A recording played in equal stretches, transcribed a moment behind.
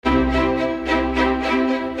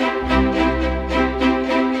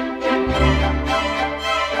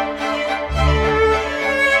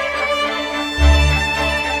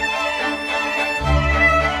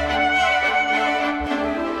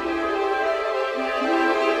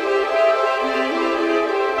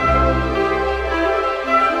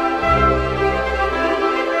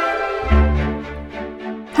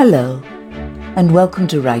Hello, and welcome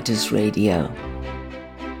to Writers Radio.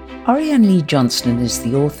 Ariane Lee Johnston is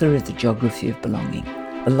the author of The Geography of Belonging,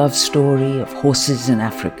 a love story of horses in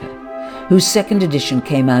Africa, whose second edition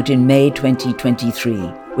came out in May 2023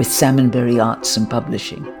 with Salmonberry Arts and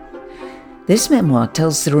Publishing. This memoir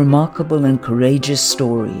tells the remarkable and courageous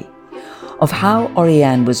story of how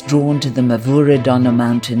Ariane was drawn to the Mavura Dana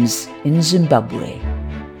Mountains in Zimbabwe.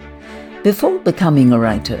 Before becoming a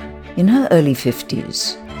writer, in her early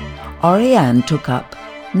 50s, Ariane took up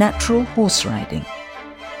natural horse riding.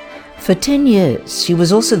 For 10 years, she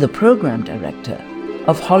was also the program director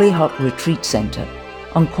of Hollyhock Retreat Centre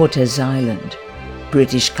on Cortes Island,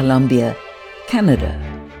 British Columbia, Canada,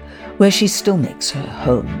 where she still makes her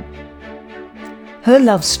home. Her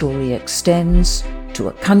love story extends to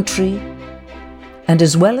a country and,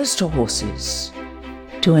 as well as to horses,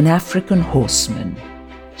 to an African horseman,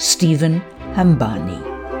 Stephen Hambani.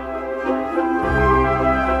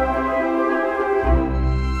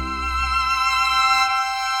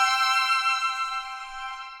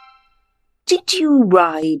 Did you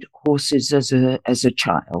ride horses as a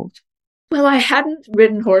child? Well, I hadn't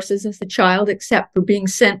ridden horses as a child except for being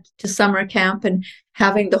sent to summer camp and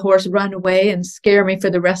having the horse run away and scare me for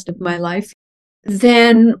the rest of my life.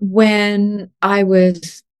 Then when I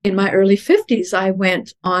was in my early 50s, I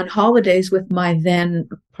went on holidays with my then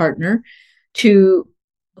partner to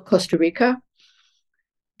Costa Rica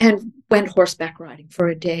and went horseback riding for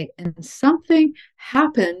a day. And something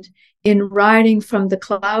happened in riding from the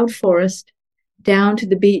cloud forest down to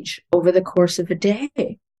the beach over the course of a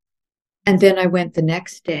day. And then I went the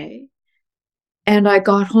next day and I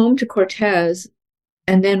got home to Cortez.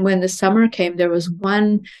 And then when the summer came, there was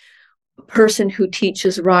one person who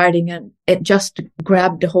teaches riding, and it just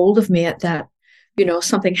grabbed a hold of me at that. You know,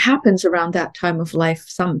 something happens around that time of life.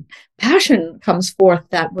 Some passion comes forth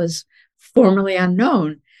that was formerly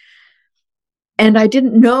unknown. And I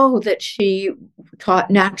didn't know that she taught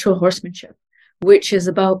natural horsemanship, which is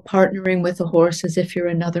about partnering with a horse as if you're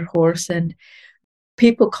another horse. And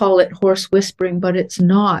people call it horse whispering, but it's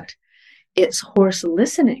not. It's horse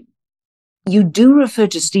listening. You do refer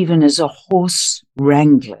to Stephen as a horse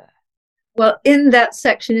wrangler. Well, in that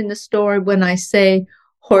section in the story, when I say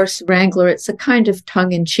horse wrangler, it's a kind of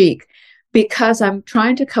tongue-in-cheek because I'm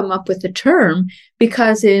trying to come up with a term,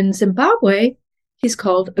 because in Zimbabwe, he's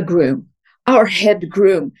called a groom, our head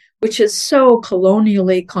groom, which is so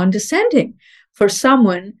colonially condescending for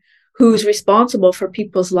someone who's responsible for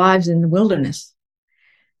people's lives in the wilderness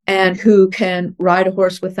and who can ride a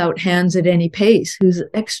horse without hands at any pace, who's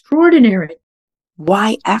extraordinary.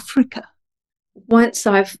 Why Africa? Once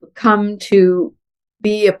I've come to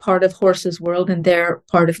be a part of horses' world and they're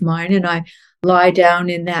part of mine, and I lie down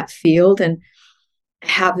in that field and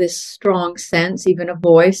have this strong sense, even a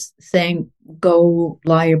voice saying, go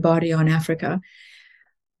lie your body on Africa.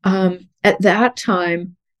 At that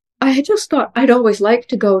time, I had just thought I'd always liked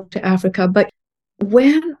to go to Africa, but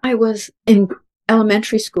when I was in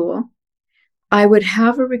elementary school, I would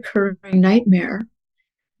have a recurring nightmare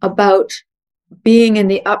about being in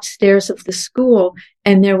the upstairs of the school,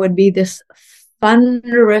 and there would be this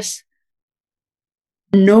thunderous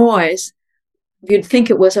noise. You'd think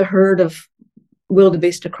it was a herd of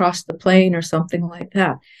wildebeest across the plain or something like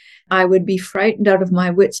that. I would be frightened out of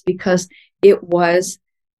my wits because it was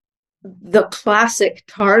the classic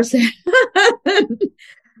Tarzan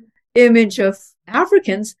image of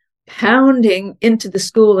Africans pounding into the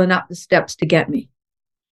school and up the steps to get me.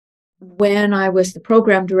 When I was the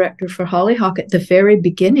program director for Hollyhock at the very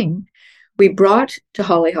beginning, we brought to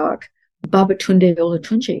Hollyhock Babatunde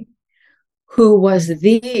Olatunji, who was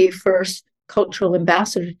the first cultural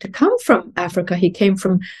ambassador to come from Africa. He came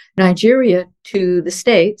from Nigeria to the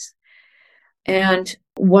States and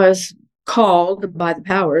was called by the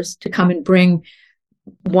powers to come and bring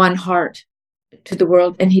one heart to the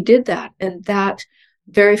world. And he did that. And that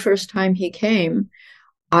very first time he came,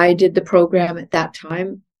 I did the program at that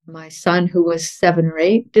time. My son, who was 7 or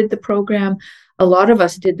 8, did the program. A lot of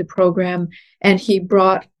us did the program. And he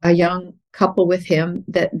brought a young couple with him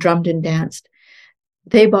that drummed and danced.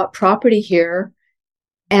 They bought property here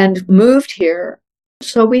and moved here.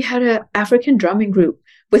 So we had an African drumming group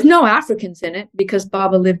with no Africans in it because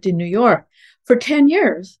Baba lived in New York for 10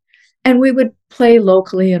 years. And we would play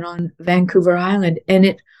locally and on Vancouver Island. And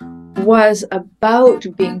it was about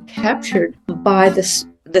being captured by the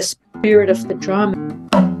spirit of the drum.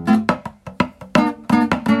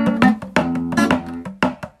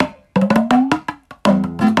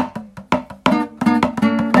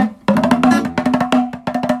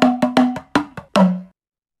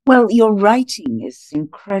 Well, your writing is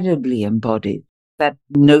incredibly embodied. That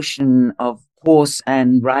notion of horse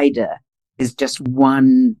and rider is just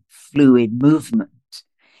one fluid movement.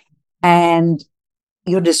 And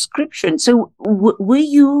your description, so were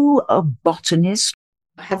you a botanist?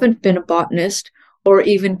 I haven't been a botanist or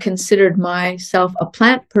even considered myself a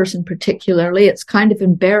plant person particularly. It's kind of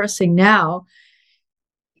embarrassing now.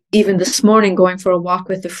 Even this morning, going for a walk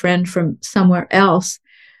with a friend from somewhere else,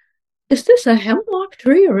 is this a hemlock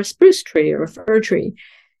tree or a spruce tree or a fir tree?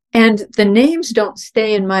 And the names don't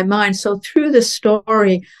stay in my mind. So through the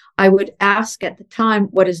story, I would ask at the time,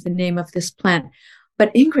 what is the name of this plant?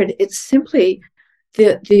 But Ingrid, it's simply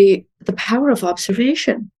the power of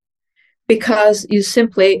observation, because you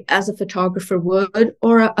simply, as a photographer would,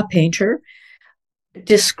 or a painter,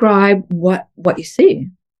 describe what you see.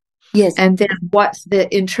 Yes. And then what's the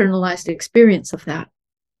internalized experience of that?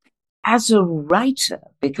 As a writer,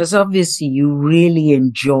 because obviously you really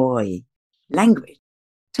enjoy language,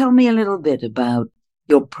 tell me a little bit about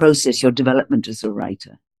your process, your development as a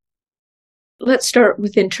writer. Let's start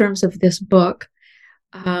with, in terms of this book,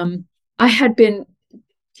 I had been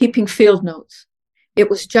keeping field notes. It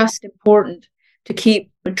was just important to keep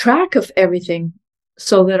track of everything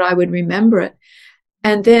so that I would remember it.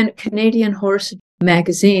 And then Canadian Horse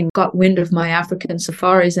magazine got wind of my African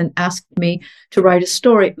safaris and asked me to write a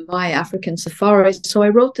story, My African Safaris. So I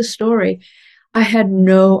wrote the story. I had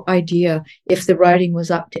no idea if the writing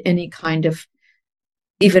was up to any kind of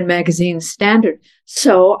even magazine standard.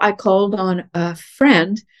 So I called on a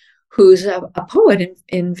friend who's a poet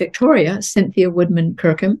in Victoria, Cynthia Woodman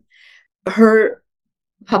Kirkham. Her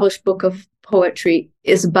published book of poetry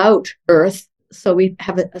is about earth, so we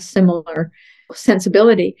have a similar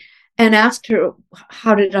sensibility, and asked her,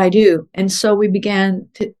 how did I do? And so we began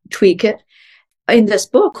to tweak it. In this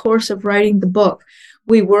book, course of writing the book,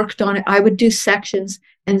 we worked on it. I would do sections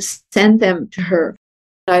and send them to her.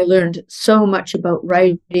 I learned so much about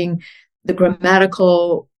writing, the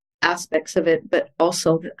grammatical aspects of it, but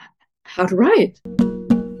also how to write.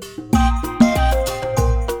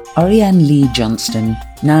 Ariane Lee Johnston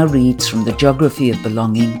now reads from The Geography of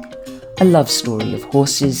Belonging, a love story of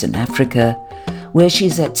horses in Africa, where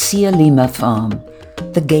she's at Sia Lima Farm,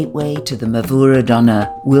 the gateway to the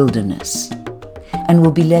Mavuradona wilderness, and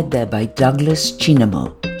will be led there by Douglas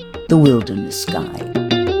Chinamo, the wilderness guide.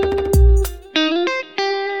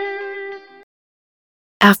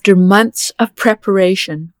 After months of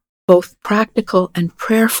preparation, both practical and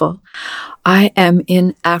prayerful, I am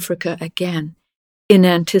in Africa again, in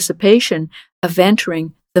anticipation of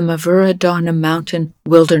entering the Mavuradona mountain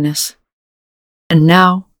wilderness. And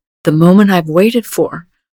now, the moment I've waited for,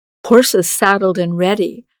 horses saddled and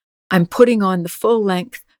ready, I'm putting on the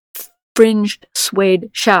full-length, fringed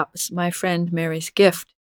suede chaps, my friend Mary's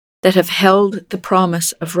gift, that have held the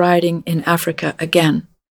promise of riding in Africa again.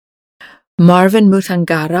 Marvin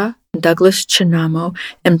Mutangara, Douglas Chinamo,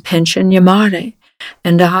 and Pension Yamare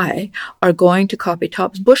and I are going to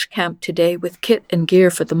Copytop's bush camp today with kit and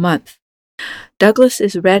gear for the month. Douglas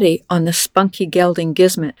is ready on the spunky gelding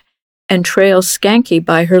Gizmit and trails Skanky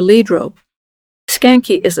by her lead rope.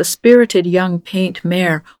 Skanky is a spirited young paint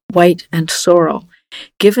mare, white and sorrel,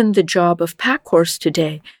 given the job of pack horse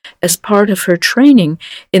today as part of her training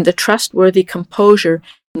in the trustworthy composure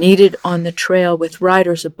needed on the trail with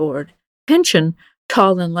riders aboard. Pension,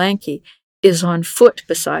 tall and lanky, is on foot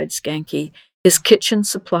beside Skanky. His kitchen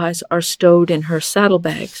supplies are stowed in her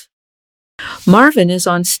saddlebags. Marvin is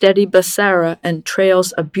on steady Basara and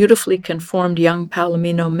trails a beautifully conformed young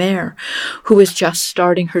Palomino mare who is just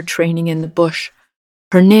starting her training in the bush.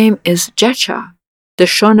 Her name is Jecha, the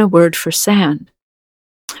Shona word for sand.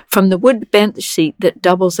 From the wood bench seat that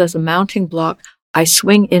doubles as a mounting block, I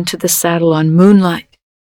swing into the saddle on Moonlight,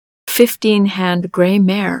 15-hand gray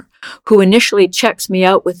mare, who initially checks me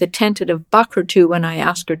out with a tentative buck or two when I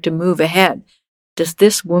ask her to move ahead. Does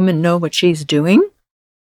this woman know what she's doing?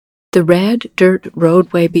 The red dirt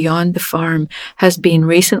roadway beyond the farm has been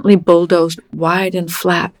recently bulldozed wide and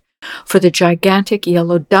flat for the gigantic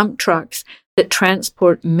yellow dump trucks that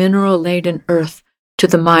transport mineral-laden earth to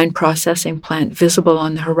the mine processing plant visible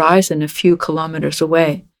on the horizon a few kilometers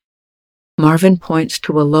away. Marvin points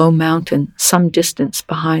to a low mountain some distance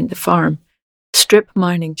behind the farm. Strip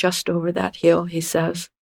mining just over that hill, he says.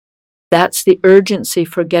 That's the urgency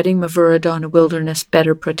for getting Mavuradona Wilderness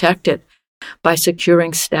better protected by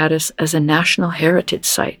securing status as a National Heritage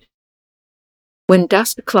Site. When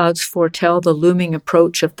dust clouds foretell the looming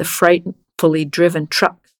approach of the frightfully driven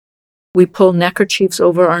trucks, we pull neckerchiefs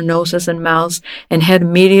over our noses and mouths and head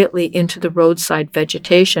immediately into the roadside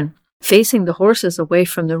vegetation, facing the horses away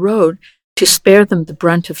from the road to spare them the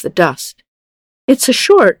brunt of the dust. It's a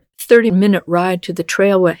short 30-minute ride to the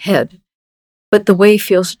trail ahead, but the way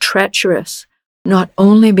feels treacherous, not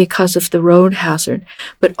only because of the road hazard,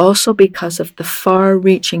 but also because of the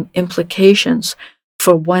far-reaching implications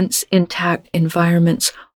for once intact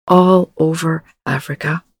environments all over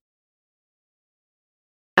Africa.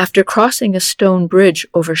 After crossing a stone bridge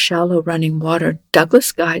over shallow running water,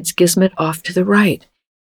 Douglas guides Gizmet off to the right,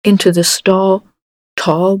 into the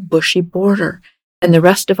tall, bushy border, and the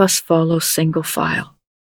rest of us follow single file.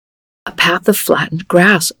 A path of flattened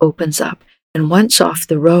grass opens up, and once off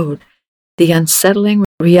the road, the unsettling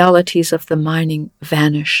realities of the mining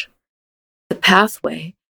vanish. The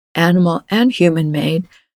pathway, animal and human-made,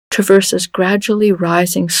 traverses gradually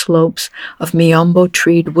rising slopes of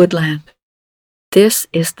miombo-treed woodland. This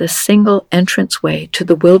is the single entranceway to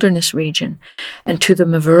the wilderness region and to the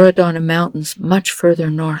Mvuradona Mountains much further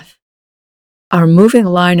north. Our moving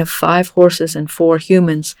line of 5 horses and 4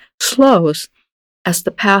 humans slows as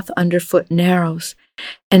the path underfoot narrows,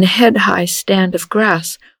 and a head-high stand of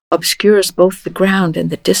grass obscures both the ground and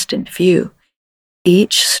the distant view.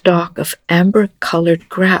 Each stalk of amber-colored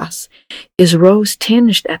grass is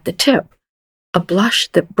rose-tinged at the tip, a blush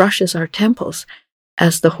that brushes our temples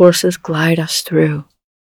as the horses glide us through.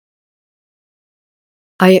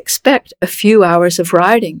 I expect a few hours of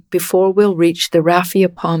riding before we'll reach the Raffia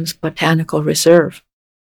Palms Botanical Reserve.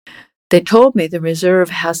 They told me the reserve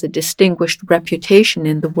has a distinguished reputation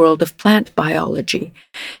in the world of plant biology,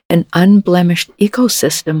 an unblemished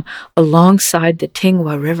ecosystem alongside the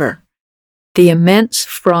Tingwa River. The immense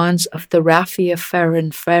fronds of the Raffia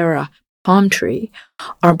farinifera palm tree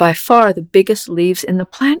are by far the biggest leaves in the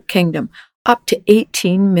plant kingdom, up to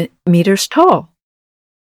 18 meters tall.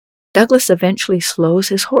 Douglas eventually slows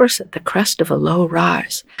his horse at the crest of a low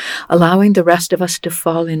rise, allowing the rest of us to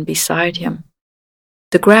fall in beside him,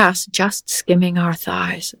 the grass just skimming our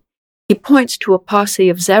thighs. He points to a posse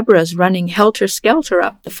of zebras running helter-skelter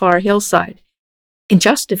up the far hillside. In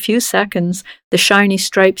just a few seconds, the shiny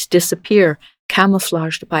stripes disappear,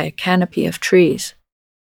 camouflaged by a canopy of trees.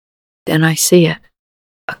 Then I see it,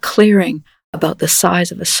 a clearing about the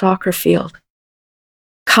size of a soccer field.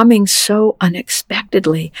 Coming so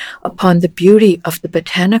unexpectedly upon the beauty of the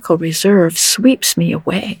botanical reserve sweeps me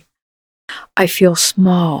away. I feel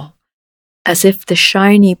small, as if the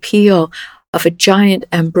shiny peel of a giant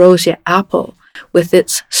ambrosia apple with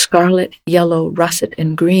its scarlet, yellow, russet,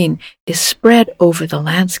 and green is spread over the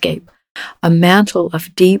landscape, a mantle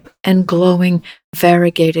of deep and glowing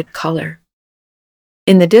variegated color.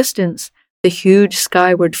 In the distance, the huge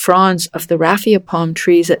skyward fronds of the raffia palm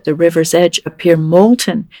trees at the river's edge appear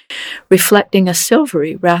molten, reflecting a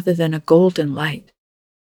silvery rather than a golden light.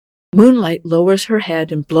 Moonlight lowers her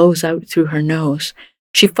head and blows out through her nose.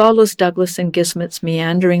 She follows Douglas and Gizmet's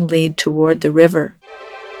meandering lead toward the river.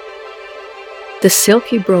 The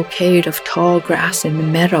silky brocade of tall grass in the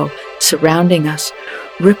meadow surrounding us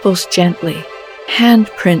ripples gently,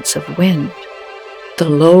 handprints of wind. The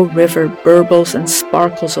low river burbles and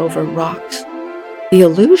sparkles over rocks. The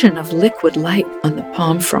illusion of liquid light on the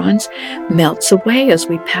palm fronds melts away as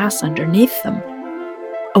we pass underneath them.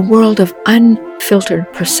 A world of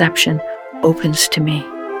unfiltered perception opens to me.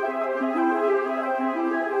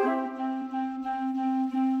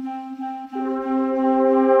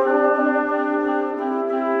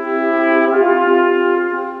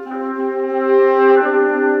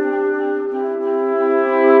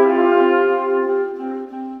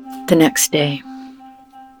 The next day.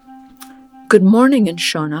 Good morning in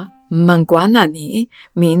Shona. Mangwanani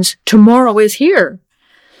means tomorrow is here.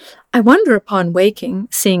 I wonder upon waking,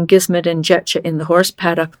 seeing Gizmet and Jetcha in the horse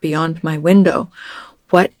paddock beyond my window,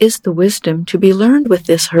 what is the wisdom to be learned with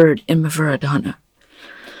this herd in Mvuradona?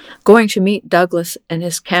 Going to meet Douglas and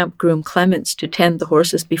his camp groom Clements to tend the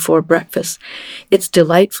horses before breakfast, it's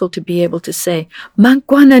delightful to be able to say,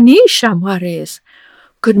 Mangwanani Shamwares.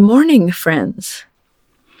 Good morning, friends.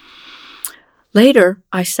 Later,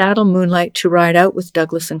 I saddle Moonlight to ride out with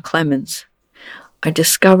Douglas and Clemens. I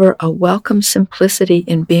discover a welcome simplicity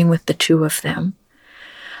in being with the two of them.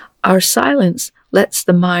 Our silence lets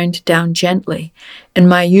the mind down gently, and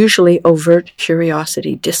my usually overt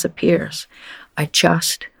curiosity disappears. I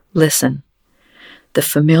just listen. The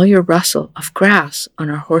familiar rustle of grass on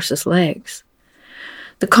our horses' legs.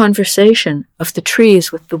 The conversation of the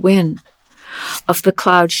trees with the wind, of the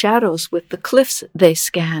cloud shadows with the cliffs they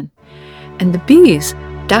scan, and the bees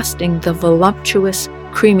dusting the voluptuous,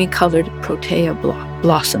 creamy-colored protea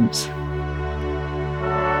blossoms.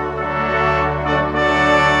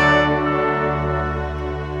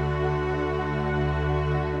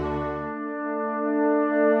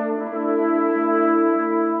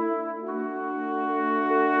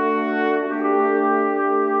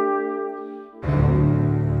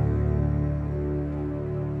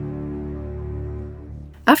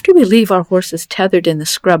 After we leave our horses tethered in the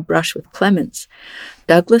scrub brush with Clemens,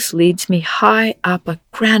 Douglas leads me high up a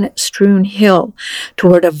granite-strewn hill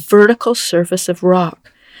toward a vertical surface of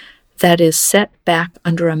rock that is set back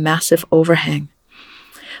under a massive overhang.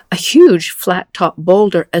 A huge flat-top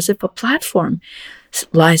boulder, as if a platform,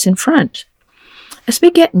 lies in front. As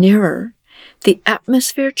we get nearer, the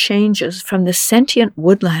atmosphere changes from the sentient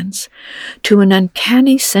woodlands to an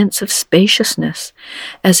uncanny sense of spaciousness,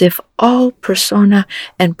 as if all persona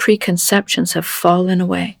and preconceptions have fallen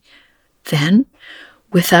away. Then,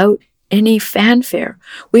 without any fanfare,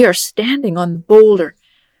 we are standing on the boulder,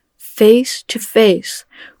 face to face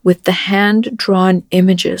with the hand-drawn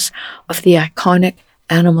images of the iconic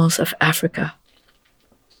animals of Africa.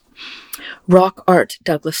 Rock art,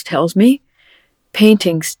 Douglas tells me,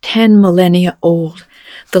 paintings 10 millennia old,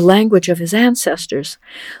 the language of his ancestors,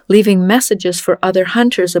 leaving messages for other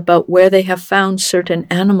hunters about where they have found certain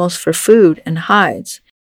animals for food and hides.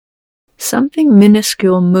 Something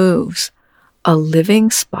minuscule moves. A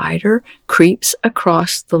living spider creeps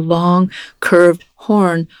across the long, curved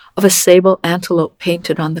horn of a sable antelope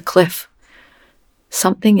painted on the cliff.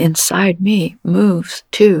 Something inside me moves,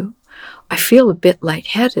 too. I feel a bit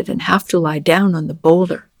lightheaded and have to lie down on the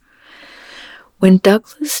boulder. When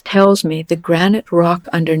Douglas tells me the granite rock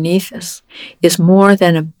underneath us is more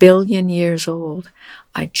than 1 billion years old,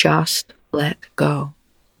 I just let go.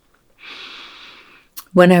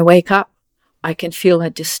 When I wake up, I can feel a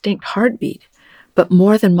distinct heartbeat, but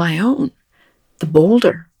more than my own. The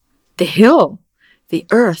boulder, the hill, the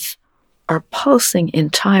earth are pulsing in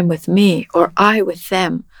time with me, or I with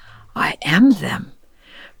them. I am them.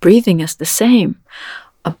 Breathing is the same.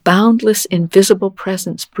 A boundless, invisible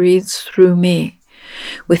presence breathes through me.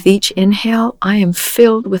 With each inhale, I am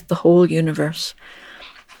filled with the whole universe.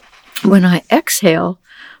 When I exhale,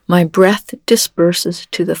 my breath disperses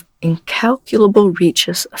to the incalculable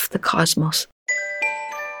reaches of the cosmos.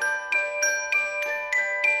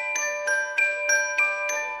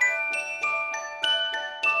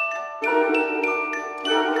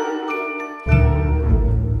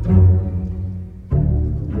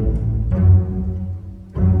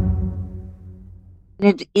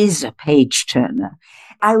 It is a page turner.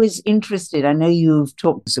 I was interested, I know you've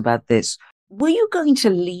talked about this. Were you going to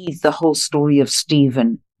leave the whole story of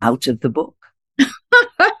Stephen out of the book?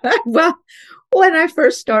 Well, when I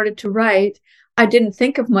first started to write, I didn't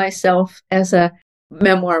think of myself as a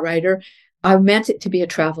memoir writer. I meant it to be a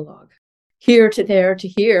travelogue, here to there to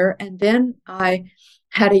here. And then I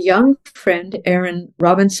had a young friend, Erin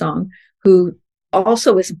Robinson, who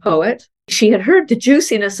also is a poet. She had heard the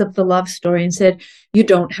juiciness of the love story and said, you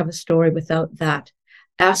don't have a story without that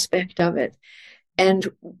aspect of it. And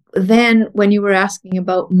then when you were asking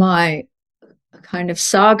about my kind of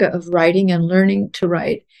saga of writing and learning to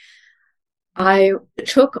write, I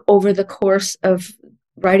took over the course of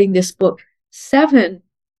writing this book 7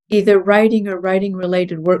 either writing or writing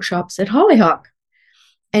related workshops at Hollyhock.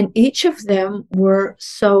 And each of them were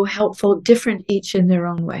so helpful, different each in their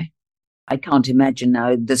own way. I can't imagine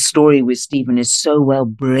now. The story with Stephen is so well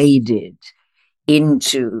braided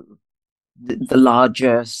into the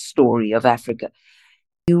larger story of Africa.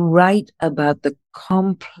 You write about the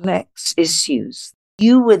complex issues.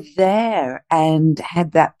 You were there and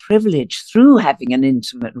had that privilege through having an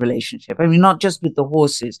intimate relationship. I mean, not just with the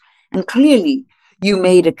horses. And clearly, you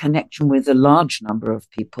made a connection with a large number of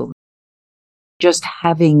people. Just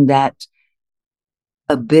having that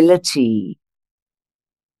ability,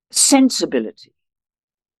 sensibility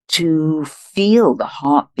to feel the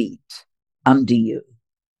heartbeat under you.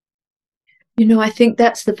 You know, I think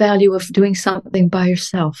that's the value of doing something by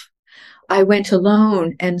yourself. I went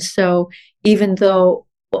alone, and so even though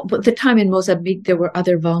at the time in Mozambique there were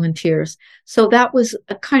other volunteers, so that was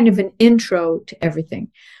a kind of an intro to everything.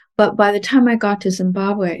 But by the time I got to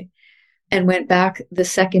Zimbabwe and went back the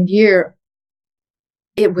second year,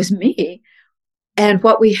 it was me, and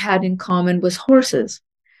what we had in common was horses.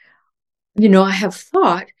 You know, I have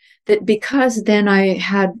thought that because then I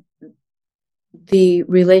had the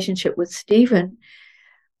relationship with Stephen,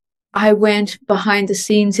 I went behind the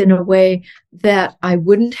scenes in a way that I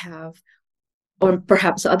wouldn't have, or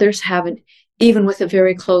perhaps others haven't, even with a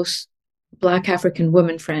very close Black African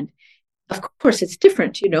woman friend. Of course, it's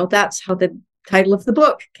different. You know, that's how the title of the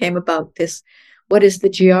book came about. This, what is the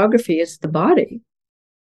geography? It's the body.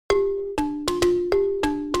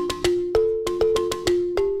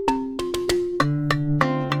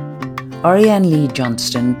 Ariane Lee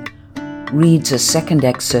Johnston reads a second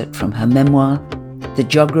excerpt from her memoir, The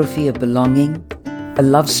Geography of Belonging, a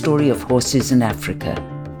love story of horses in Africa.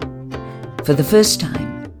 For the first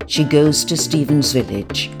time, she goes to Stephen's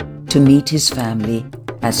village to meet his family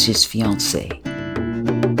as his fiancée.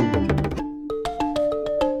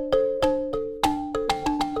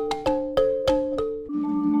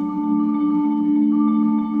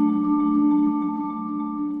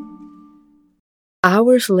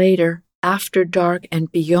 Hours later, after dark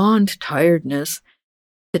and beyond tiredness,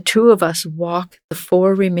 the two of us walk the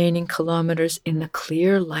 4 remaining kilometers in the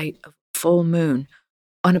clear light of full moon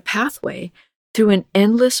on a pathway through an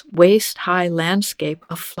endless waist-high landscape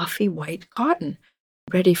of fluffy white cotton,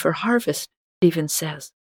 ready for harvest, Stephen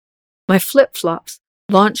says. My flip-flops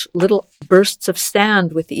launch little bursts of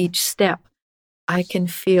sand with each step. I can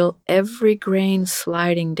feel every grain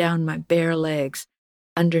sliding down my bare legs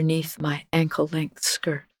underneath my ankle-length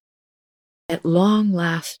skirt. At long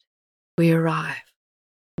last, we arrive.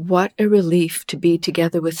 What a relief to be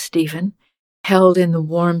together with Stephen, held in the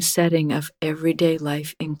warm setting of everyday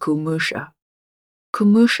life in Kumusha.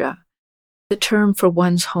 Kumusha, the term for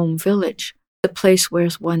one's home village, the place where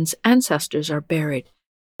one's ancestors are buried,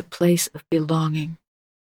 the place of belonging.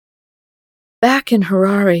 Back in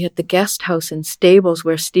Harare at the guest house and stables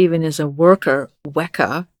where Stephen is a worker,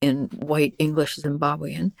 weka in white English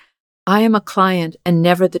Zimbabwean, I am a client and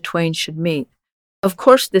never the twain should meet. Of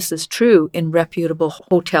course this is true in reputable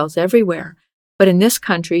hotels everywhere, but in this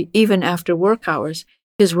country, even after work hours,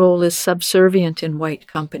 his role is subservient in white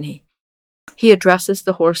company. He addresses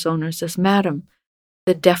the horse owners as madam,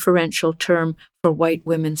 the deferential term for white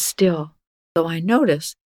women still, though I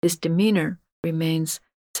notice his demeanor remains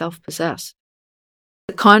self-possessed.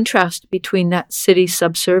 The contrast between that city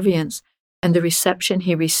subservience and the reception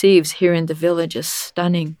he receives here in the village is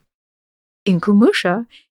stunning. In Kumusha,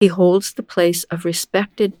 he holds the place of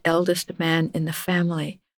respected eldest man in the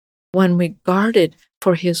family, one regarded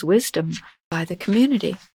for his wisdom by the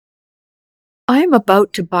community. I am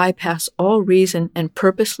about to bypass all reason and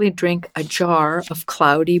purposely drink a jar of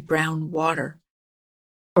cloudy brown water.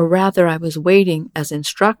 Or rather, I was waiting, as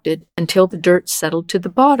instructed, until the dirt settled to the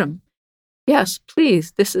bottom. Yes,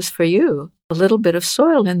 please, this is for you. A little bit of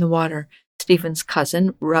soil in the water. Stephen's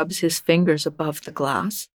cousin rubs his fingers above the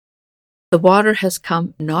glass. The water has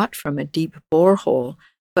come not from a deep borehole,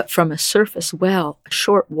 but from a surface well, a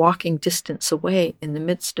short walking distance away in the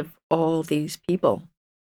midst of all these people.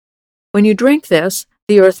 When you drink this,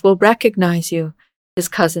 the earth will recognize you, his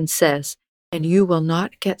cousin says, and you will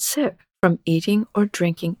not get sick from eating or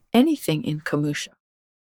drinking anything in Kumusha.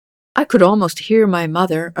 I could almost hear my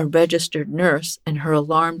mother, a registered nurse, and her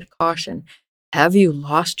alarmed caution, "Have you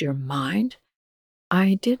lost your mind?"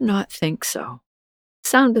 I did not think so. It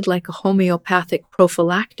sounded like a homeopathic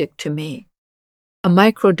prophylactic to me, a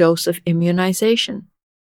microdose of immunization.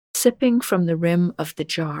 Sipping from the rim of the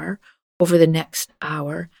jar, over the next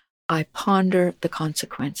hour, I ponder the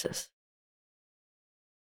consequences.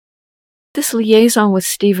 This liaison with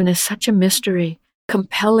Stephen is such a mystery,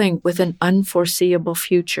 compelling with an unforeseeable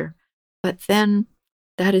future. But then,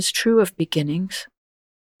 that is true of beginnings.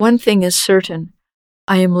 One thing is certain,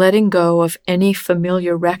 I am letting go of any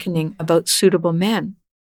familiar reckoning about suitable men.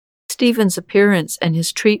 Stephen's appearance and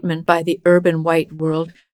his treatment by the urban white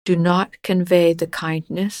world do not convey the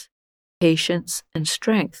kindness, patience, and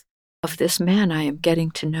strength of this man I am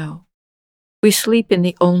getting to know. We sleep in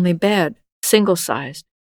the only bed, single-sized,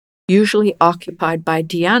 usually occupied by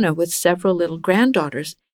Diana with several little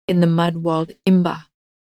granddaughters in the mud-walled imba.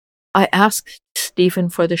 I asked Stephen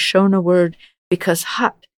for the Shona word because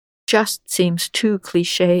hut just seems too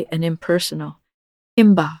cliché and impersonal.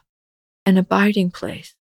 Imba, an abiding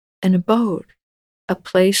place, an abode, a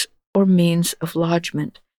place or means of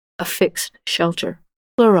lodgment, a fixed shelter,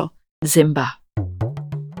 plural, Zimba.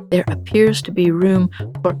 There appears to be room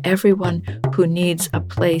for everyone who needs a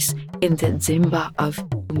place in the Zimba of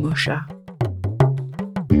Kumusha.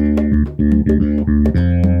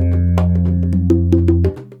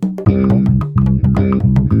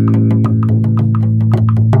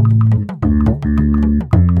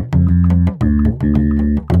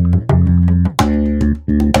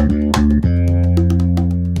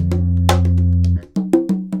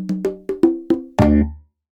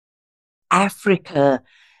 Africa,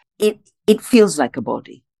 it feels like a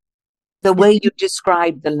body. The way you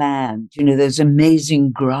describe the land, those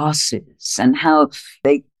amazing grasses and how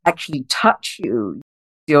they actually touch you.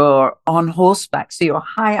 You're on horseback, so you're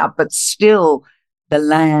high up, but still the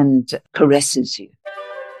land caresses you.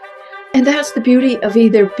 And that's the beauty of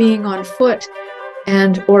either being on foot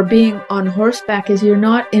or being on horseback, is you're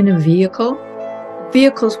not in a vehicle.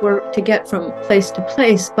 Vehicles were to get from place to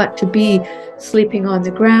place, but to be sleeping on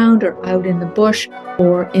the ground or out in the bush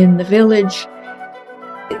or in the village,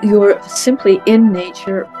 you're simply in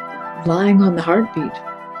nature, lying on the heartbeat.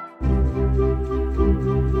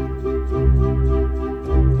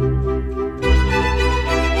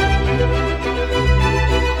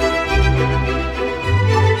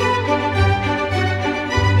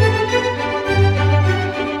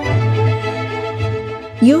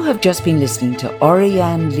 You have just been listening to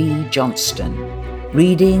Orianne Lee Johnston,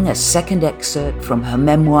 reading a second excerpt from her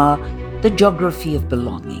memoir, The Geography of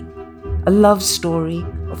Belonging, a love story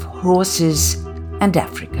of horses and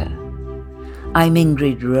Africa. I'm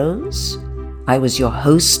Ingrid Rose. I was your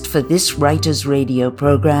host for this Writers' Radio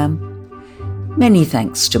program. Many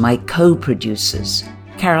thanks to my co-producers,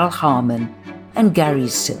 Carol Harmon and Gary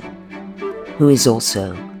Sill, who is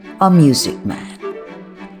also our music man.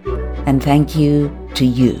 And thank you to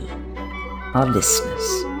you, our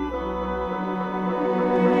listeners.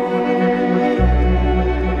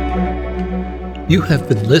 You have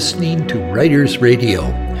been listening to Writers Radio,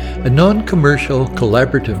 a non-commercial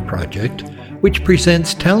collaborative project which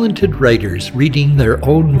presents talented writers reading their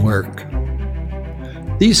own work.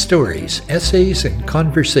 These stories, essays, and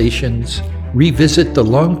conversations revisit the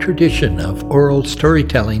long tradition of oral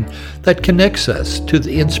storytelling that connects us to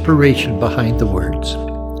the inspiration behind the words.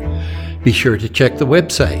 Be sure to check the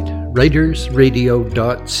website,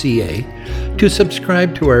 writersradio.ca, to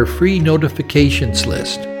subscribe to our free notifications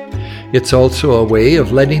list. It's also a way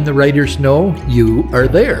of letting the writers know you are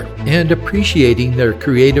there and appreciating their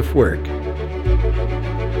creative work.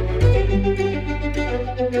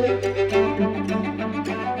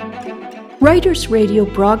 Writers Radio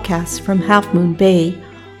broadcasts from Half Moon Bay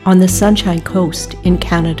on the Sunshine Coast in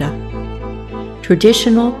Canada,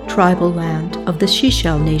 traditional tribal land of the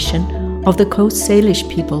Sechelt Nation of the Coast Salish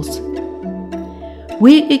peoples.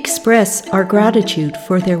 We express our gratitude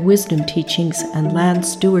for their wisdom teachings and land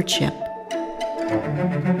stewardship.